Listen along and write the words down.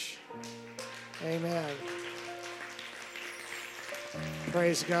Amen.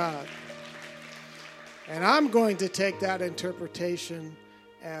 Praise God. And I'm going to take that interpretation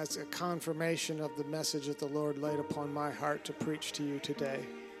as a confirmation of the message that the Lord laid upon my heart to preach to you today.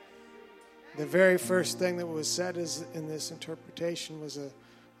 The very first thing that was said in this interpretation was a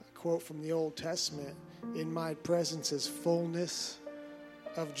quote from the Old Testament. In my presence is fullness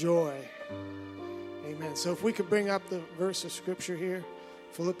of joy. Amen. So if we could bring up the verse of Scripture here,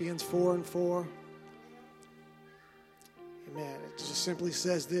 Philippians 4:4. Amen. It just simply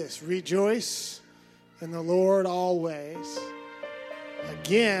says this: rejoice in the Lord always.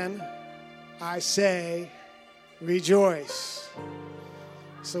 Again, I say, rejoice.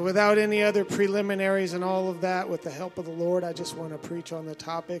 So without any other preliminaries and all of that, with the help of the Lord, I just want to preach on the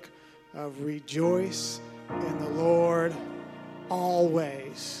topic of rejoice in the Lord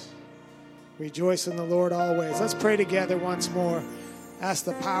always. Rejoice in the Lord always. Let's pray together once more. Ask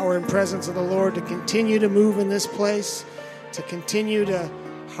the power and presence of the Lord to continue to move in this place, to continue to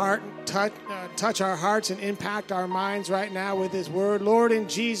touch our hearts and impact our minds right now with His Word. Lord, in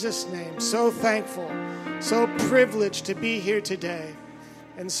Jesus' name, so thankful, so privileged to be here today,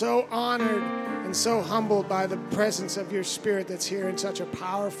 and so honored and so humbled by the presence of your Spirit that's here in such a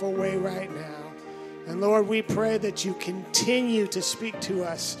powerful way right now. And Lord, we pray that you continue to speak to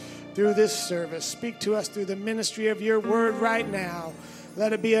us through this service. Speak to us through the ministry of your word right now.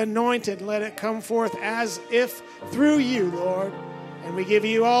 Let it be anointed. Let it come forth as if through you, Lord. And we give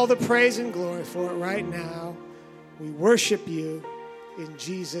you all the praise and glory for it right now. We worship you in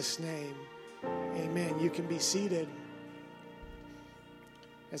Jesus' name. Amen. You can be seated.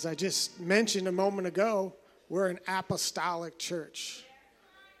 As I just mentioned a moment ago, we're an apostolic church.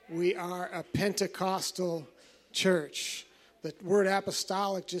 We are a Pentecostal church. The word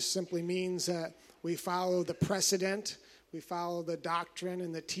apostolic just simply means that we follow the precedent, we follow the doctrine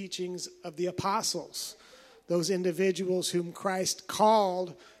and the teachings of the apostles, those individuals whom Christ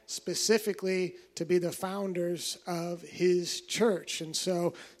called specifically to be the founders of his church. And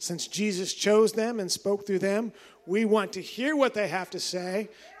so since Jesus chose them and spoke through them, we want to hear what they have to say,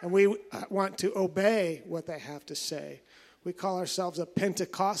 and we want to obey what they have to say. We call ourselves a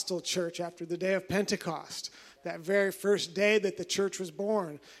Pentecostal church after the day of Pentecost, that very first day that the church was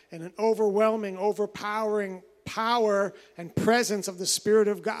born, and an overwhelming, overpowering power and presence of the Spirit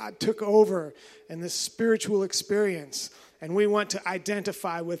of God took over in this spiritual experience. And we want to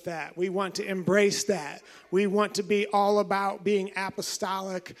identify with that. We want to embrace that. We want to be all about being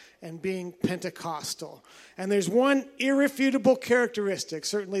apostolic and being Pentecostal. And there's one irrefutable characteristic.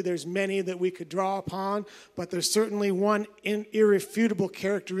 Certainly there's many that we could draw upon, but there's certainly one irrefutable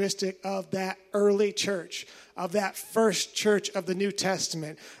characteristic of that early church, of that first church of the New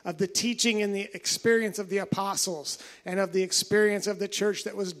Testament, of the teaching and the experience of the apostles, and of the experience of the church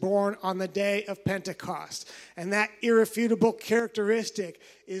that was born on the day of Pentecost. And that irrefutable characteristic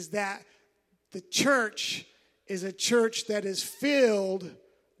is that the church is a church that is filled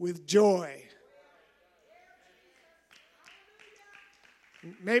with joy.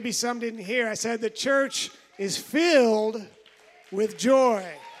 Maybe some didn't hear. I said the church is filled with joy.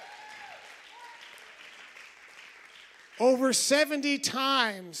 Over 70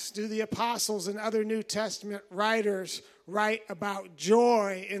 times do the apostles and other New Testament writers write about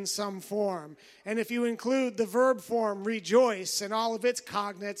joy in some form. And if you include the verb form rejoice and all of its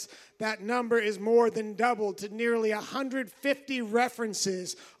cognates, that number is more than doubled to nearly 150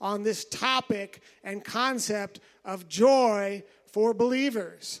 references on this topic and concept of joy for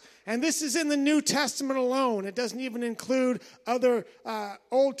believers. And this is in the New Testament alone. It doesn't even include other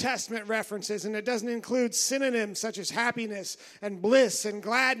Old Testament references, and it doesn't include synonyms such as happiness and bliss and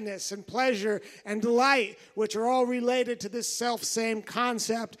gladness and pleasure and delight, which are all related to this self-same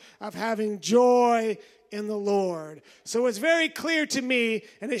concept of having joy in the Lord. So it's very clear to me,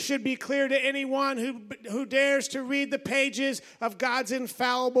 and it should be clear to anyone who dares to read the pages of God's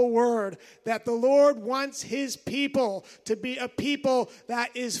infallible word, that the Lord wants his people to be a people that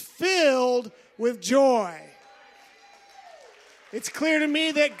is filled with joy. It's clear to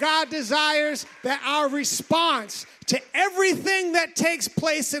me that God desires that our response to everything that takes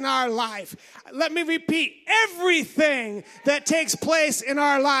place in our life, let me repeat, everything that takes place in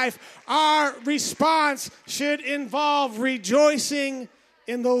our life, our response should involve rejoicing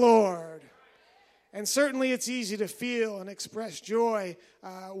in the Lord. And certainly it's easy to feel and express joy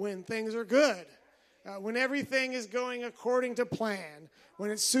when things are good, when everything is going according to plan, when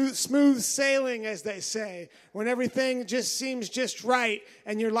it's smooth sailing, as they say, when everything just seems just right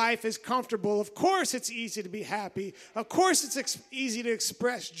and your life is comfortable, of course it's easy to be happy. Of course it's easy to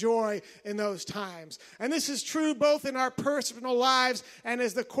express joy in those times. And this is true both in our personal lives and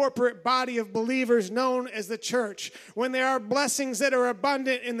as the corporate body of believers known as the church. When there are blessings that are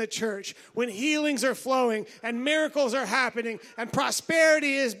abundant in the church, when healings are flowing and miracles are happening and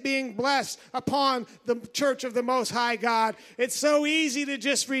prosperity is being blessed upon the church of the Most High God, it's so easy to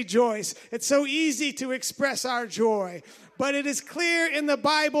just rejoice. It's so easy to express our joy. But it is clear in the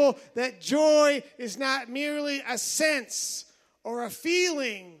Bible that joy is not merely a sense or a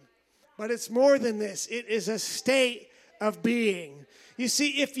feeling, but it's more than this. It is a state of being. You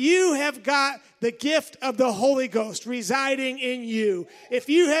see, if you have got the gift of the Holy Ghost residing in you, if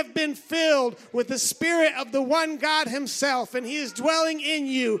you have been filled with the Spirit of the one God himself and he is dwelling in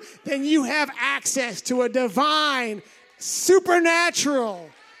you, then you have access to a divine, supernatural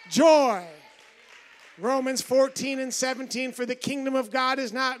joy. Romans 14:17, for the kingdom of God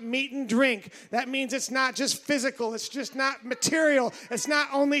is not meat and drink. That means it's not just physical, it's just not material, it's not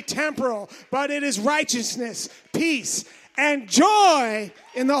only temporal, but it is righteousness, peace, and joy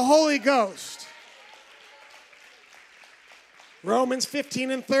in the Holy Ghost. Romans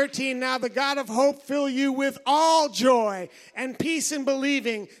 15:13, now the God of hope fill you with all joy and peace in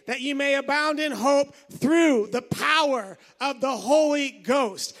believing, that you may abound in hope through the power of the Holy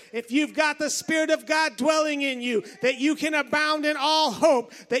Ghost. If you've got the Spirit of God dwelling in you, that you can abound in all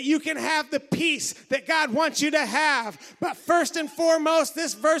hope, that you can have the peace that God wants you to have. But first and foremost,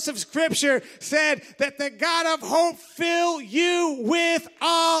 this verse of Scripture said that the God of hope fill you with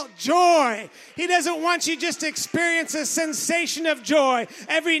all joy. He doesn't want you just to experience a sensation of joy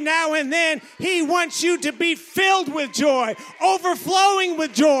every now and then. He wants you to be filled with joy, overflowing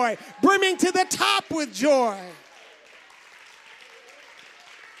with joy, brimming to the top with joy.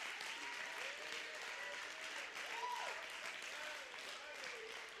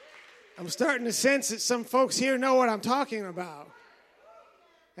 I'm starting to sense that some folks here know what I'm talking about.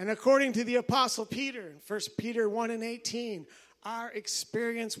 And according to the Apostle Peter, in 1 Peter 1:18, our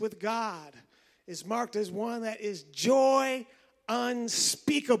experience with God is marked as one that is joy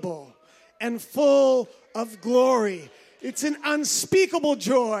unspeakable and full of glory. It's an unspeakable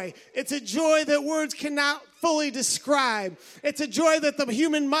joy. It's a joy that words cannot fully describe. It's a joy that the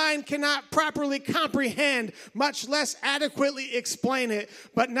human mind cannot properly comprehend, much less adequately explain it.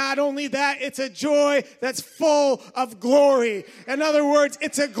 But not only that, it's a joy that's full of glory. In other words,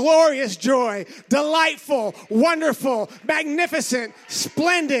 it's a glorious joy, delightful, wonderful, magnificent,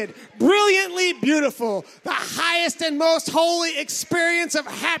 splendid, brilliantly beautiful, the highest and most holy experience of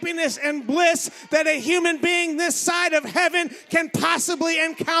happiness and bliss that a human being this side of heaven can possibly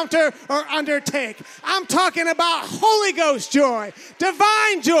encounter or undertake. I'm talking about Holy Ghost joy,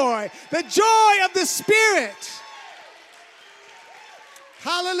 divine joy, the joy of the Spirit.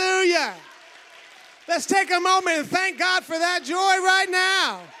 Hallelujah. Let's take a moment and thank God for that joy right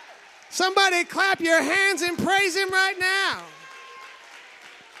now. Somebody clap your hands and praise Him right now.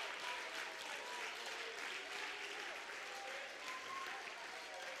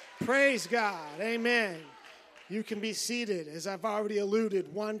 Praise God. Amen. You can be seated. As I've already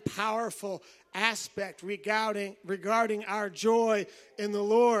alluded, one powerful aspect regarding our joy in the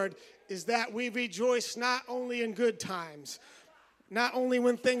Lord is that we rejoice not only in good times, not only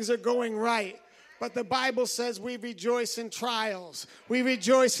when things are going right, but the Bible says we rejoice in trials. We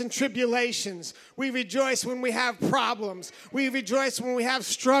rejoice in tribulations. We rejoice when we have problems. We rejoice when we have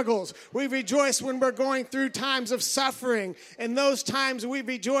struggles. We rejoice when we're going through times of suffering. In those times we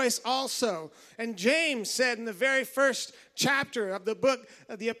rejoice also. And James said in the very first chapter of the book,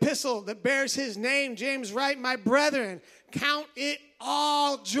 of the epistle that bears his name, James writes, my brethren, count it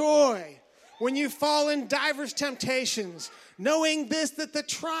all joy when you fall in divers temptations, knowing this, that the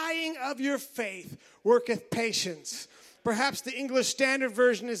trying of your faith worketh patience. Perhaps the English Standard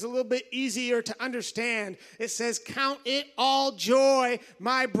Version is a little bit easier to understand. It says, count it all joy,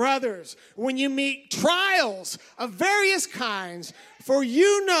 my brothers, when you meet trials of various kinds, for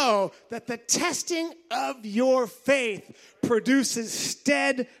you know that the testing of your faith produces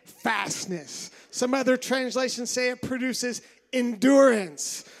steadfastness. Some other translations say it produces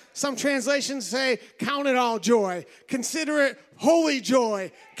endurance. Some translations say, count it all joy. Consider it holy joy.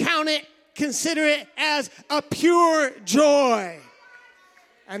 Consider it as a pure joy.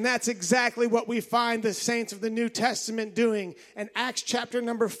 And that's exactly what we find the saints of the New Testament doing. In Acts chapter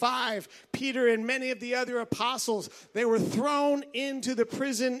number 5, Peter and many of the other apostles, they were thrown into the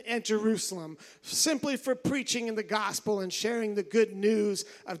prison at Jerusalem simply for preaching in the gospel and sharing the good news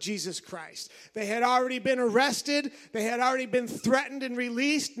of Jesus Christ. They had already been arrested. They had already been threatened and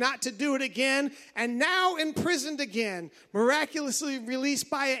released not to do it again, and now imprisoned again, miraculously released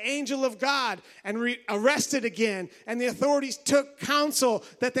by an angel of God and arrested again. And the authorities took counsel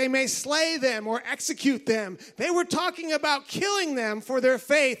that they may slay them or execute them. They were talking about killing them for their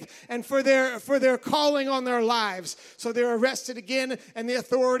faith and for their calling on their lives. So they're arrested again, and the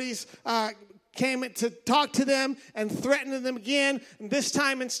authorities came to talk to them and threatened them again. And this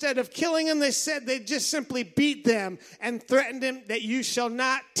time, instead of killing them, they said they just simply beat them and threatened them that you shall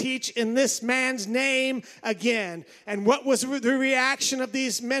not teach in this man's name again. And what was the reaction of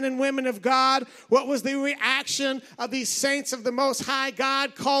these men and women of God? What was the reaction of these saints of the Most High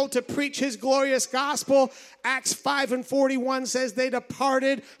God called to preach his glorious gospel? Acts 5:41 says they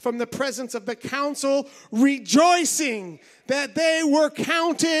departed from the presence of the council, rejoicing that they were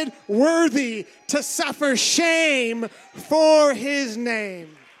counted worthy to suffer shame for his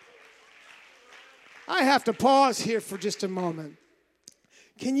name. I have to pause here for just a moment.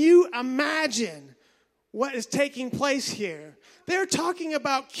 Can you imagine what is taking place here? They're talking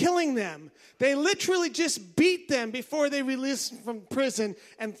about killing them. They literally just beat them before they released them from prison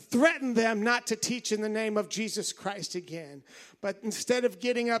and threatened them not to teach in the name of Jesus Christ again. But instead of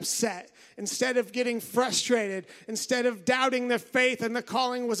getting upset, instead of getting frustrated, instead of doubting their faith and the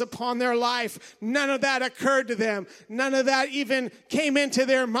calling was upon their life, none of that occurred to them. None of that even came into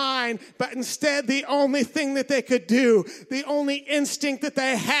their mind. But instead, the only thing that they could do, the only instinct that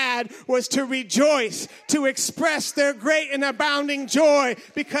they had was to rejoice, to express their great and abounding joy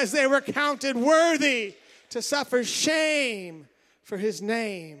because they were counted worthy to suffer shame for his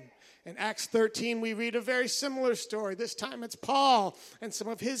name. In Acts 13, we read a very similar story. This time it's Paul and some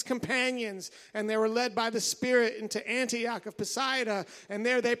of his companions, and they were led by the Spirit into Antioch of Pisidia, and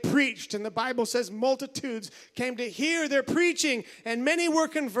there they preached. And the Bible says multitudes came to hear their preaching, and many were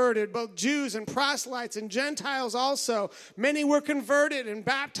converted, both Jews and proselytes and Gentiles also. Many were converted and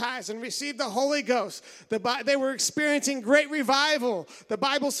baptized and received the Holy Ghost. They were experiencing great revival. The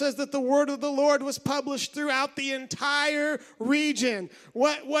Bible says that the word of the Lord was published throughout the entire region.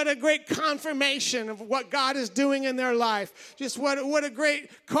 What a great confirmation of what God is doing in their life. Just what a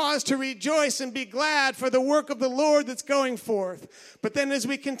great cause to rejoice and be glad for the work of the Lord that's going forth. But then as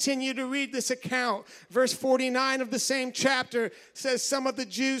we continue to read this account, verse 49 of the same chapter says some of the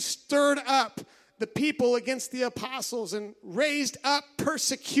Jews stirred up the people against the apostles and raised up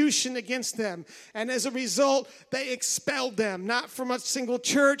persecution against them. And as a result, they expelled them, not from a single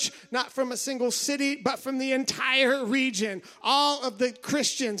church, not from a single city, but from the entire region. All of the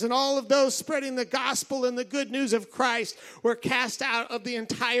Christians and all of those spreading the gospel and the good news of Christ were cast out of the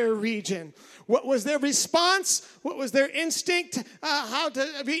entire region. What was their response? What was their instinct? How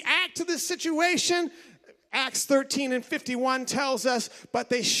to react to this situation? Acts 13:51 tells us, but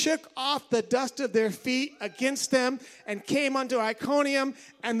they shook off the dust of their feet against them and came unto Iconium,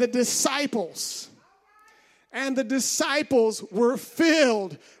 and the disciples were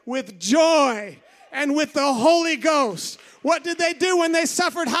filled with joy and with the Holy Ghost. What did they do when they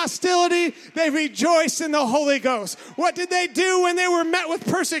suffered hostility? They rejoiced in the Holy Ghost. What did they do when they were met with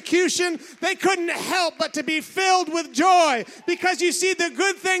persecution? They couldn't help but to be filled with joy. Because you see, the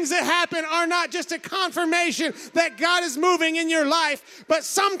good things that happen are not just a confirmation that God is moving in your life, but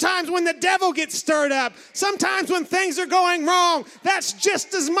sometimes when the devil gets stirred up, sometimes when things are going wrong, that's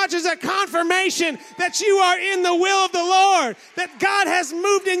just as much as a confirmation that you are in the will of the Lord, that God has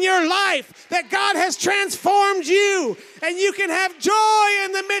moved in your life, that God has transformed you. And you can have joy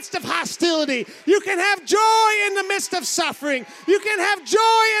in the midst of hostility. You can have joy in the midst of suffering. You can have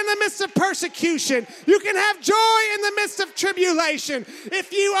joy in the midst of persecution. You can have joy in the midst of tribulation.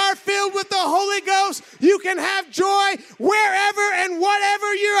 If you are filled with the Holy Ghost, you can have joy wherever and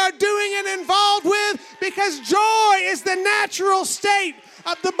whatever you are doing and involved with, because joy is the natural state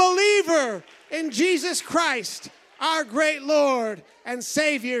of the believer in Jesus Christ, our great Lord and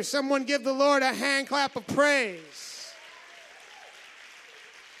Savior. Someone give the Lord a hand clap of praise.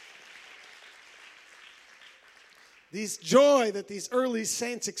 This joy that these early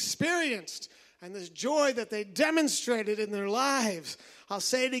saints experienced and this joy that they demonstrated in their lives I'll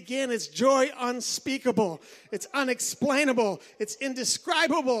say it again. It's joy unspeakable. It's unexplainable. It's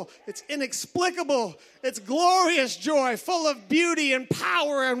indescribable. It's inexplicable. It's glorious joy, full of beauty and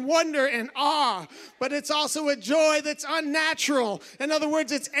power and wonder and awe. But it's also a joy that's unnatural. In other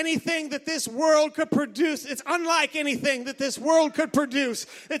words, it's anything that this world could produce. It's unlike anything that this world could produce.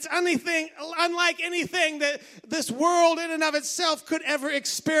 It's unlike anything that this world in and of itself could ever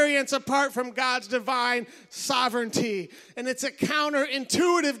experience apart from God's divine sovereignty. And it's a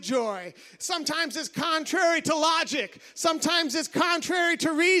counterintuitive joy. Sometimes it's contrary to logic. Sometimes it's contrary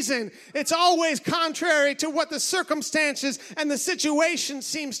to reason. It's always contrary to what the circumstances and the situation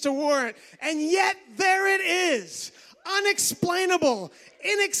seems to warrant. And yet there it is, unexplainable,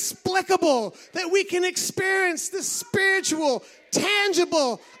 inexplicable, that we can experience the spiritual,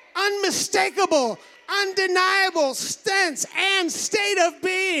 tangible, unmistakable, undeniable sense and state of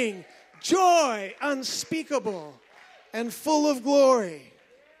being, joy unspeakable and full of glory.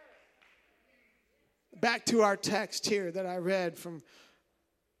 Back to our text here that I read from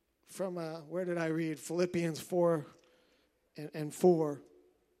where did I read? Philippians 4 and 4.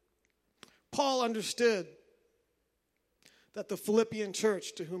 Paul understood that the Philippian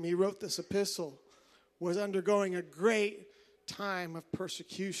church to whom he wrote this epistle was undergoing a great time of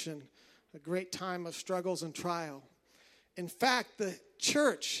persecution, a great time of struggles and trial. In fact, the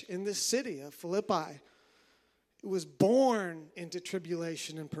church in this city of Philippi was born into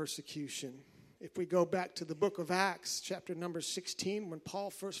tribulation and persecution. If we go back to the book of Acts, chapter number 16, when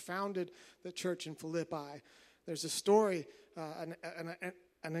Paul first founded the church in Philippi, there's a story,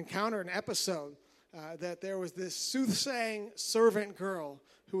 an encounter, an episode, that there was this soothsaying servant girl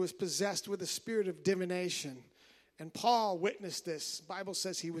who was possessed with a spirit of divination. And Paul witnessed this. The Bible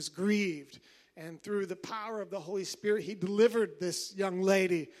says he was grieved. And through the power of the Holy Spirit, he delivered this young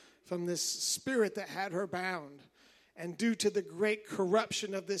lady from this spirit that had her bound. And due to the great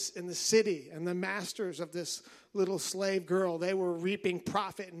corruption of this in the city and the masters of this little slave girl, they were reaping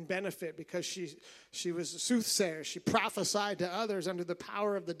profit and benefit because she was a soothsayer. She prophesied to others under the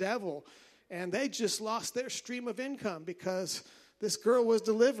power of the devil. And they just lost their stream of income because this girl was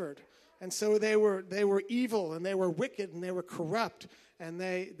delivered. And so they were evil and they were wicked and they were corrupt. And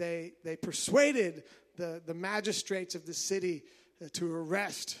they persuaded the magistrates of the city to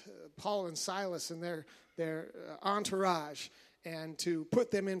arrest Paul and Silas and their entourage and to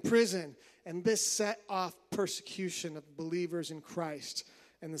put them in prison. And this set off persecution of believers in Christ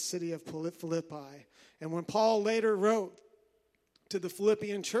in the city of Philippi. And when Paul later wrote to the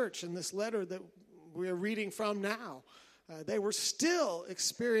Philippian church in this letter that we're reading from now, they were still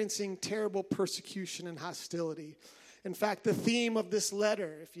experiencing terrible persecution and hostility. In fact, the theme of this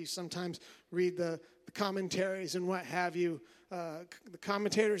letter, if you sometimes read the commentaries and what have you, the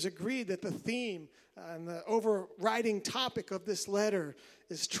commentators agree that the theme and the overriding topic of this letter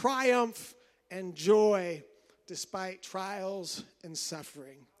is triumph and joy despite trials and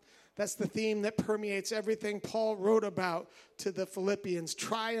suffering. That's the theme that permeates everything Paul wrote about to the Philippians,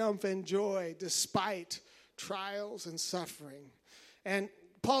 triumph and joy despite trials and suffering. And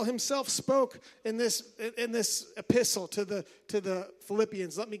Paul himself spoke in this epistle to the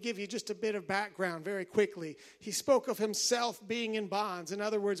Philippians. Let me give you just a bit of background very quickly. He spoke of himself being in bonds. In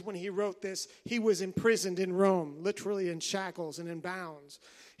other words, when he wrote this, he was imprisoned in Rome, literally in shackles and in bounds.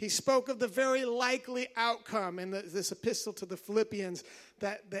 He spoke of the very likely outcome in this epistle to the Philippians,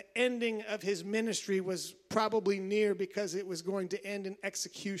 that the ending of his ministry was probably near because it was going to end in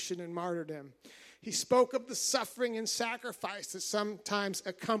execution and martyrdom. He spoke of the suffering and sacrifice that sometimes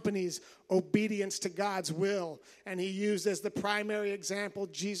accompanies obedience to God's will. And he used as the primary example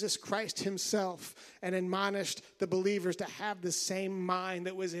Jesus Christ himself and admonished the believers to have the same mind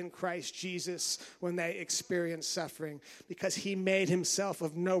that was in Christ Jesus when they experienced suffering, because he made himself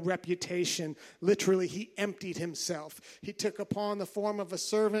of no reputation. Literally, he emptied himself. He took upon the form of a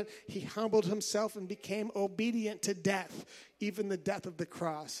servant. He humbled himself and became obedient to death, even the death of the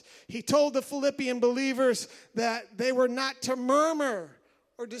cross. He told the Philippian believers that they were not to murmur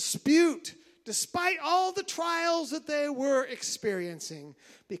or dispute despite all the trials that they were experiencing,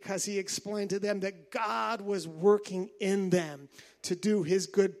 because he explained to them that God was working in them to do his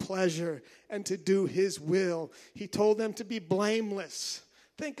good pleasure and to do his will. He told them to be blameless.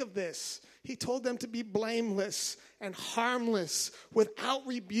 Think of this. He told them to be blameless and harmless, without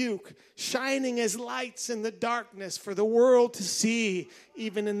rebuke, shining as lights in the darkness for the world to see,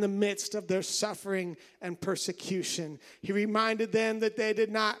 even in the midst of their suffering and persecution. He reminded them that they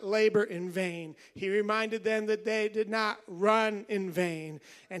did not labor in vain. He reminded them that they did not run in vain.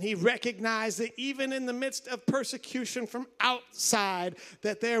 And he recognized that even in the midst of persecution from outside,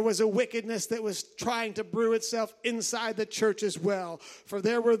 that there was a wickedness that was trying to brew itself inside the church as well. For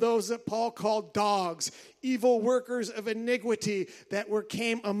there were those that Paul called dogs, evil workers of iniquity that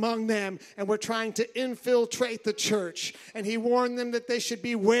came among them and were trying to infiltrate the church. And he warned them that they should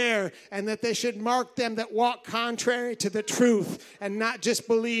beware and that they should mark them that walk contrary to the truth and not just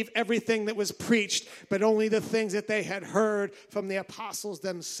believe everything that was preached, but only the things that they had heard from the apostles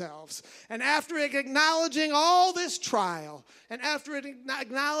themselves. And after acknowledging all this trial, and after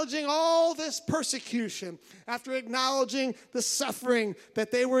acknowledging all this persecution, after acknowledging the suffering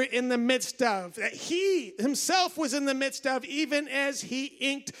that they were in the midst of, that he himself was in the midst of, even as he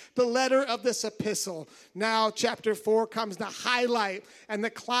inked the letter of this epistle. Now, chapter 4 comes the highlight and the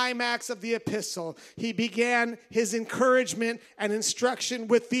climax of the epistle. He began his encouragement and instruction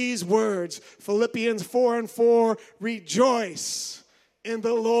with these words, Philippians 4:4, rejoice in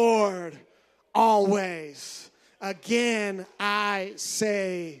the Lord always. Again, I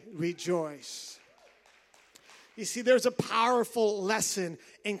say rejoice. You see, there's a powerful lesson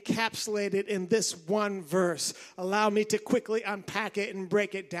encapsulated in this one verse. Allow me to quickly unpack it and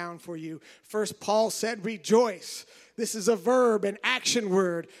break it down for you. First, Paul said, rejoice. This is a verb, an action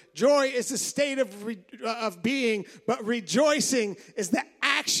word. Joy is a state of being, but rejoicing is the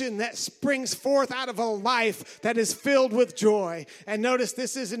action that springs forth out of a life that is filled with joy. And notice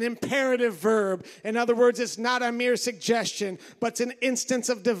this is an imperative verb. In other words, it's not a mere suggestion, but it's an instance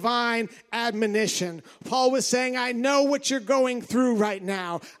of divine admonition. Paul was saying, I know what you're going through right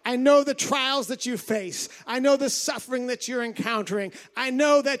now. I know the trials that you face. I know the suffering that you're encountering. I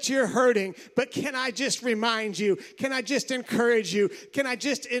know that you're hurting, but can I just remind you? Can I just encourage you? Can I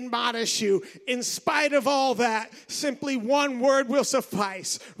just admonish you? In spite of all that, simply one word will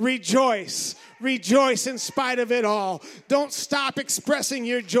suffice. Rejoice. Rejoice in spite of it all. Don't stop expressing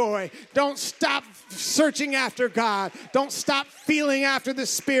your joy. Don't stop searching after God. Don't stop feeling after the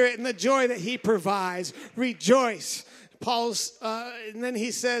Spirit and the joy that he provides. Rejoice. And then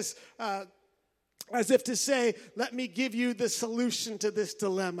he says, as if to say, let me give you the solution to this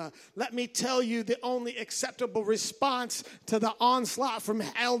dilemma. Let me tell you the only acceptable response to the onslaught from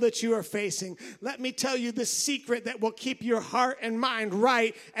hell that you are facing. Let me tell you the secret that will keep your heart and mind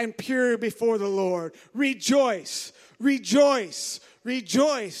right and pure before the Lord. Rejoice, rejoice,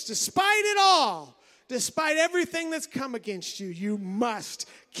 rejoice. Despite it all, despite everything that's come against you, you must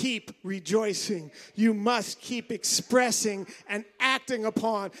keep rejoicing. You must keep expressing and acting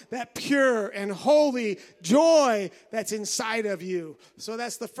upon that pure and holy joy that's inside of you. So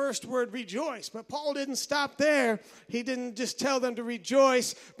that's the first word, rejoice. But Paul didn't stop there. He didn't just tell them to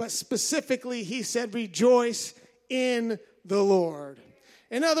rejoice, but specifically he said, rejoice in the Lord.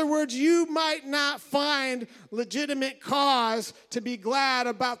 In other words, you might not find legitimate cause to be glad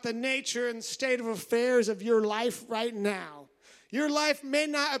about the nature and state of affairs of your life right now. Your life may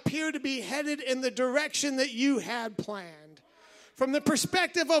not appear to be headed in the direction that you had planned. From the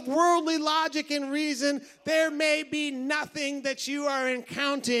perspective of worldly logic and reason, there may be nothing that you are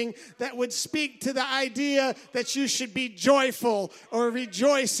encountering that would speak to the idea that you should be joyful or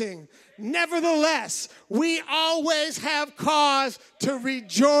rejoicing. Nevertheless, we always have cause to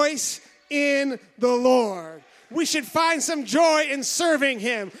rejoice in the Lord. We should find some joy in serving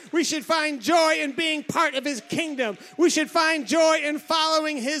him. We should find joy in being part of his kingdom. We should find joy in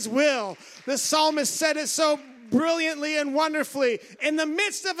following his will. The psalmist said it so brilliantly and wonderfully. In the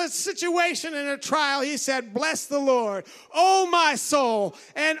midst of a situation and a trial, he said, bless the Lord, O my soul,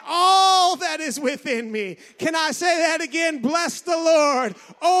 and all that is within me. Can I say that again? Bless the Lord,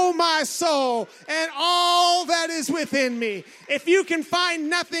 O my soul, and all that is within me. If you can find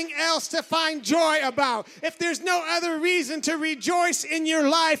nothing else to find joy about, if there's no other reason to rejoice in your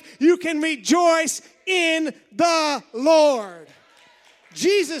life, you can rejoice in the Lord.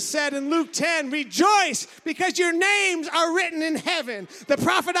 Jesus said in Luke 10, rejoice because your names are written in heaven. The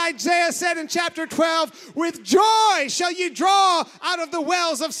prophet Isaiah said in chapter 12, with joy shall you draw out of the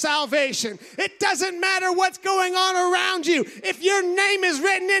wells of salvation. It doesn't matter what's going on around you. If your name is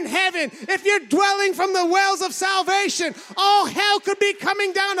written in heaven, if you're dwelling from the wells of salvation, all hell could be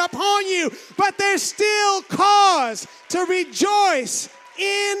coming down upon you, but there's still cause to rejoice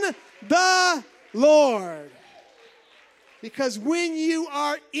in the Lord. Because when you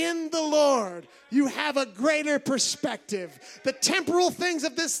are in the Lord, you have a greater perspective. The temporal things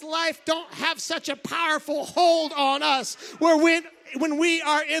of this life don't have such a powerful hold on us where when we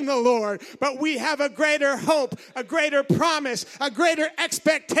are in the Lord, but we have a greater hope, a greater promise, a greater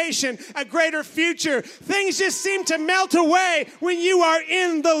expectation, a greater future. Things just seem to melt away when you are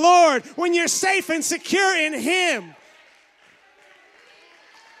in the Lord, when you're safe and secure in Him.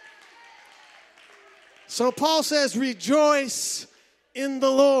 So Paul says, rejoice in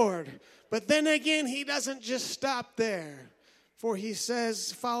the Lord. But then again, he doesn't just stop there. For he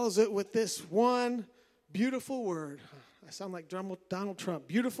says, follows it with this one beautiful word. I sound like Donald Trump.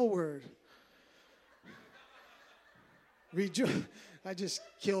 Beautiful word. I just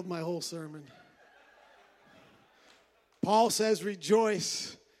killed my whole sermon. Paul says,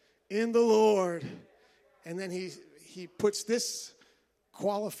 rejoice in the Lord. And then he puts this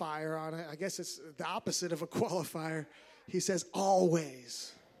qualifier on it. I guess it's the opposite of a qualifier. He says,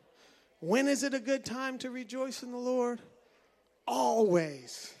 always. When is it a good time to rejoice in the Lord?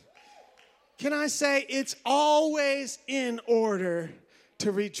 Always. Can I say it's always in order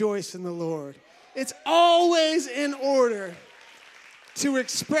to rejoice in the Lord? It's always in order to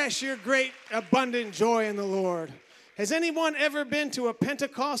express your great abundant joy in the Lord. Has anyone ever been to a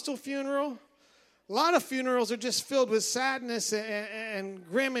Pentecostal funeral? A lot of funerals are just filled with sadness and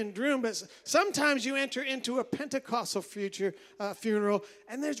grim and doom, but sometimes you enter into a Pentecostal funeral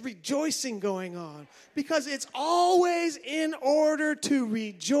and there's rejoicing going on because it's always in order to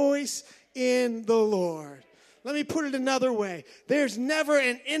rejoice in the Lord. Let me put it another way. There's never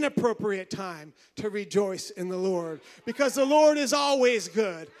an inappropriate time to rejoice in the Lord because the Lord is always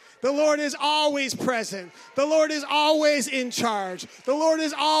good. The Lord is always present. The Lord is always in charge. The Lord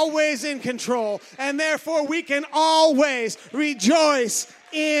is always in control. And therefore, we can always rejoice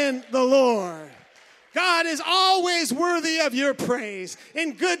in the Lord. God is always worthy of your praise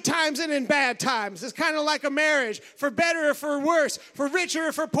in good times and in bad times. It's kind of like a marriage, for better or for worse, for richer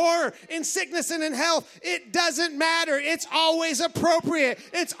or for poorer, in sickness and in health. It doesn't matter. It's always appropriate.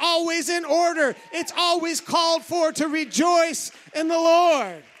 It's always in order. It's always called for to rejoice in the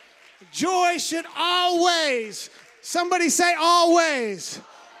Lord. Joy should always, somebody say always.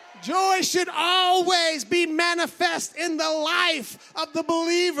 Joy should always be manifest in the life of the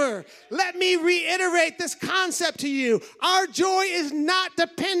believer. Let me reiterate this concept to you. Our joy is not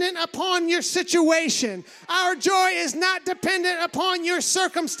dependent upon your situation. Our joy is not dependent upon your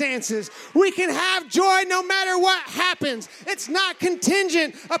circumstances. We can have joy no matter what happens. It's not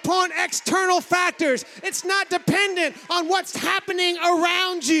contingent upon external factors. It's not dependent on what's happening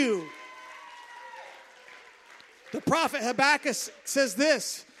around you. The prophet Habakkuk says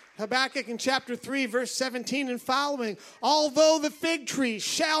this. Habakkuk in chapter 3, verse 17 and following. Although the fig tree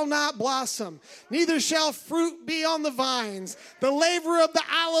shall not blossom, neither shall fruit be on the vines, the labor of the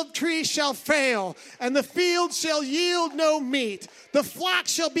olive tree shall fail, and the field shall yield no meat. The flock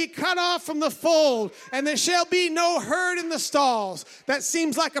shall be cut off from the fold, and there shall be no herd in the stalls. That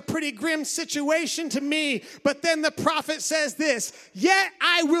seems like a pretty grim situation to me. But then the prophet says this, yet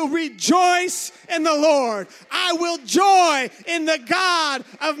I will rejoice in the Lord. I will joy in the God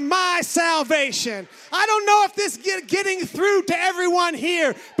of my salvation. I don't know if this is getting through to everyone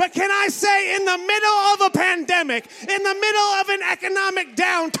here, but can I say in the middle of a pandemic, in the middle of an economic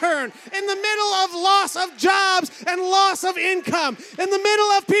downturn, in the middle of loss of jobs and loss of income, in the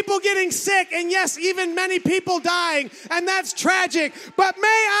middle of people getting sick, and yes, even many people dying, and that's tragic. But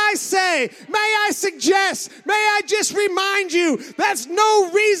may I say, may I suggest, may I just remind you, that's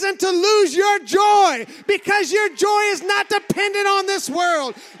no reason to lose your joy, because your joy is not dependent on this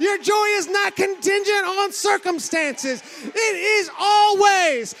world. Your joy is not contingent on circumstances. It is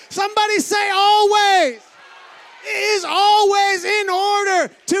always, somebody say always. It is always in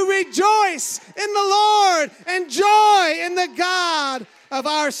order to rejoice in the Lord and joy in the God of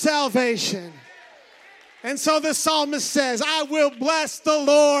our salvation. And so the psalmist says, I will bless the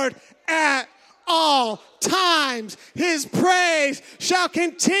Lord at all times. His praise shall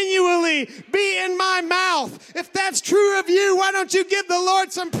continually be in my mouth. If that's true of you, why don't you give the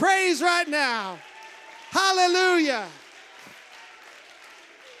Lord some praise right now? Hallelujah.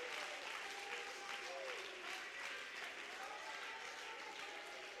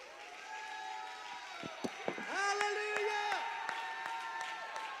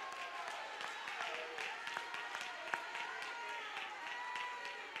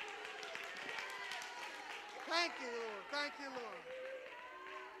 Thank you, Lord. Thank you, Lord.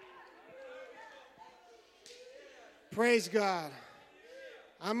 Praise God.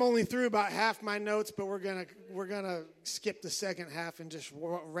 I'm only through about half my notes, but we're gonna skip the second half and just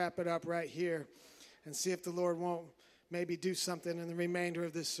wrap it up right here and see if the Lord won't maybe do something in the remainder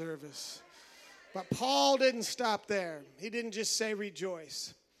of this service. But Paul didn't stop there. He didn't just say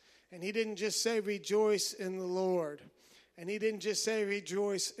rejoice. And he didn't just say rejoice in the Lord. And he didn't just say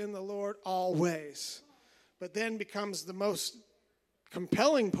rejoice in the Lord always. But then becomes the most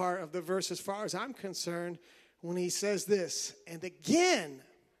compelling part of the verse as far as I'm concerned when he says this, and again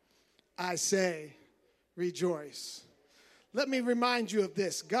I say rejoice. Let me remind you of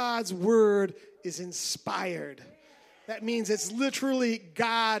this. God's word is inspired. That means it's literally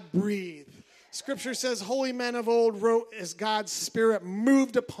God-breathed. Scripture says holy men of old wrote as God's Spirit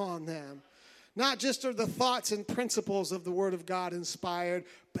moved upon them. Not just are the thoughts and principles of the Word of God inspired,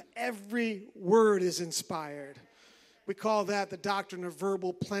 but every word is inspired. We call that the doctrine of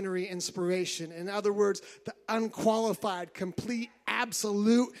verbal plenary inspiration. In other words, the unqualified, complete,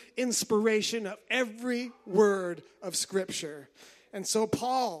 absolute inspiration of every word of Scripture. And so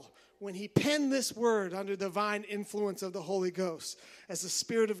Paul, when he penned this word under the divine influence of the Holy Ghost, as the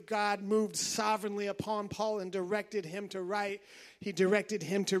Spirit of God moved sovereignly upon Paul and directed him to write, he directed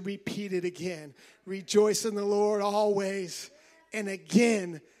him to repeat it again. Rejoice in the Lord always, and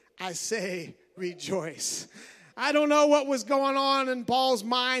again I say rejoice. I don't know what was going on in Paul's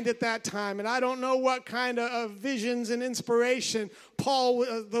mind at that time, and I don't know what kind of visions and inspiration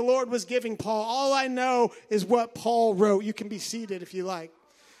the Lord was giving Paul. All I know is what Paul wrote. You can be seated if you like.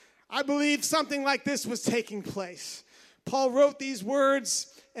 I believe something like this was taking place. Paul wrote these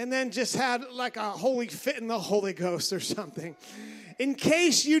words and then just had like a holy fit in the Holy Ghost or something. In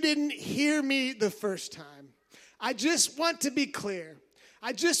case you didn't hear me the first time, I just want to be clear.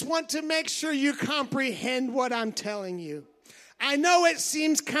 I just want to make sure you comprehend what I'm telling you. I know it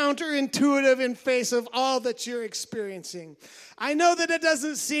seems counterintuitive in face of all that you're experiencing. I know that it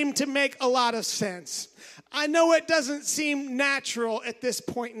doesn't seem to make a lot of sense. I know it doesn't seem natural at this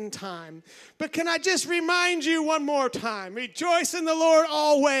point in time. But can I just remind you one more time? Rejoice in the Lord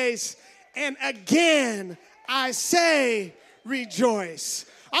always. And again, I say rejoice.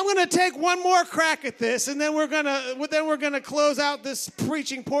 I'm going to take one more crack at this, and then we're going to close out this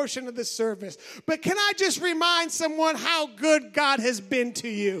preaching portion of this service. But can I just remind someone how good God has been to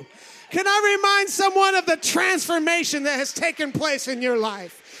you? Can I remind someone of the transformation that has taken place in your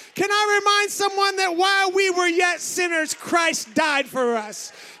life? Can I remind someone that while we were yet sinners, Christ died for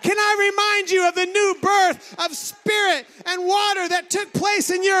us? Can I remind you of the new birth of spirit and water that took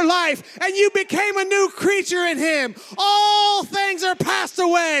place in your life, and you became a new creature in him? All things are passed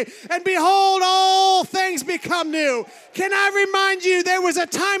away, and behold, all things become new. Can I remind you there was a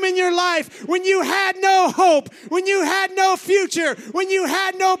time in your life when you had no hope, when you had no future, when you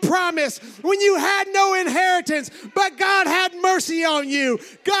had no promise, when you had no inheritance, but God had mercy on you.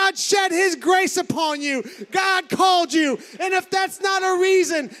 God shed his grace upon you. God called you. And if that's not a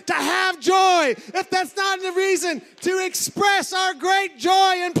reason to have joy, if that's not a reason to express our great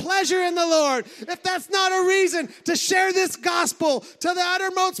joy and pleasure in the Lord, if that's not a reason to share this gospel to the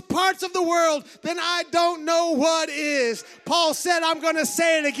uttermost parts of the world, then I don't know what is. Paul said, I'm going to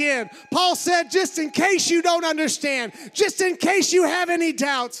say it again. Paul said, just in case you don't understand, just in case you have any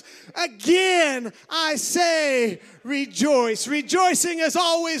doubts, again I say rejoice. Rejoicing is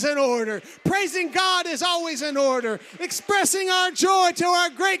always in order. Praising God is always in order. Expressing our joy to our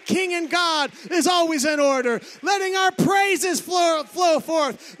great King and God is always in order. Letting our praises flow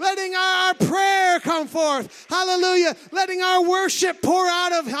forth. Letting our prayer come forth. Hallelujah. Letting our worship pour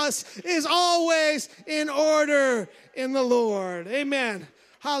out of us is always in order in the Lord. Amen.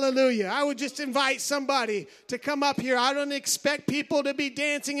 Hallelujah. I would just invite somebody to come up here. I don't expect people to be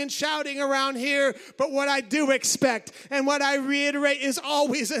dancing and shouting around here, but what I do expect and what I reiterate is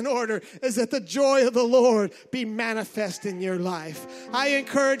always in order is that the joy of the Lord be manifest in your life. I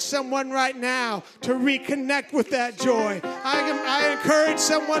encourage someone right now to reconnect with that joy. I encourage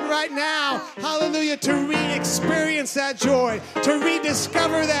someone right now, hallelujah, to re-experience that joy, to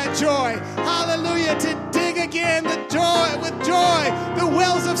rediscover that joy. Hallelujah, to dig again with joy, the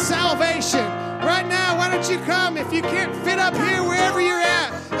wells of salvation. Right now, why don't you come? If you can't fit up here, wherever you're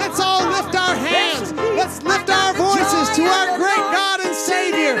at, let's all lift our hands. Let's lift our voices to our great God and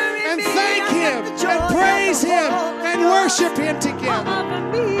Savior and thank him and praise him and worship him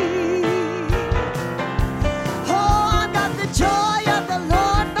together.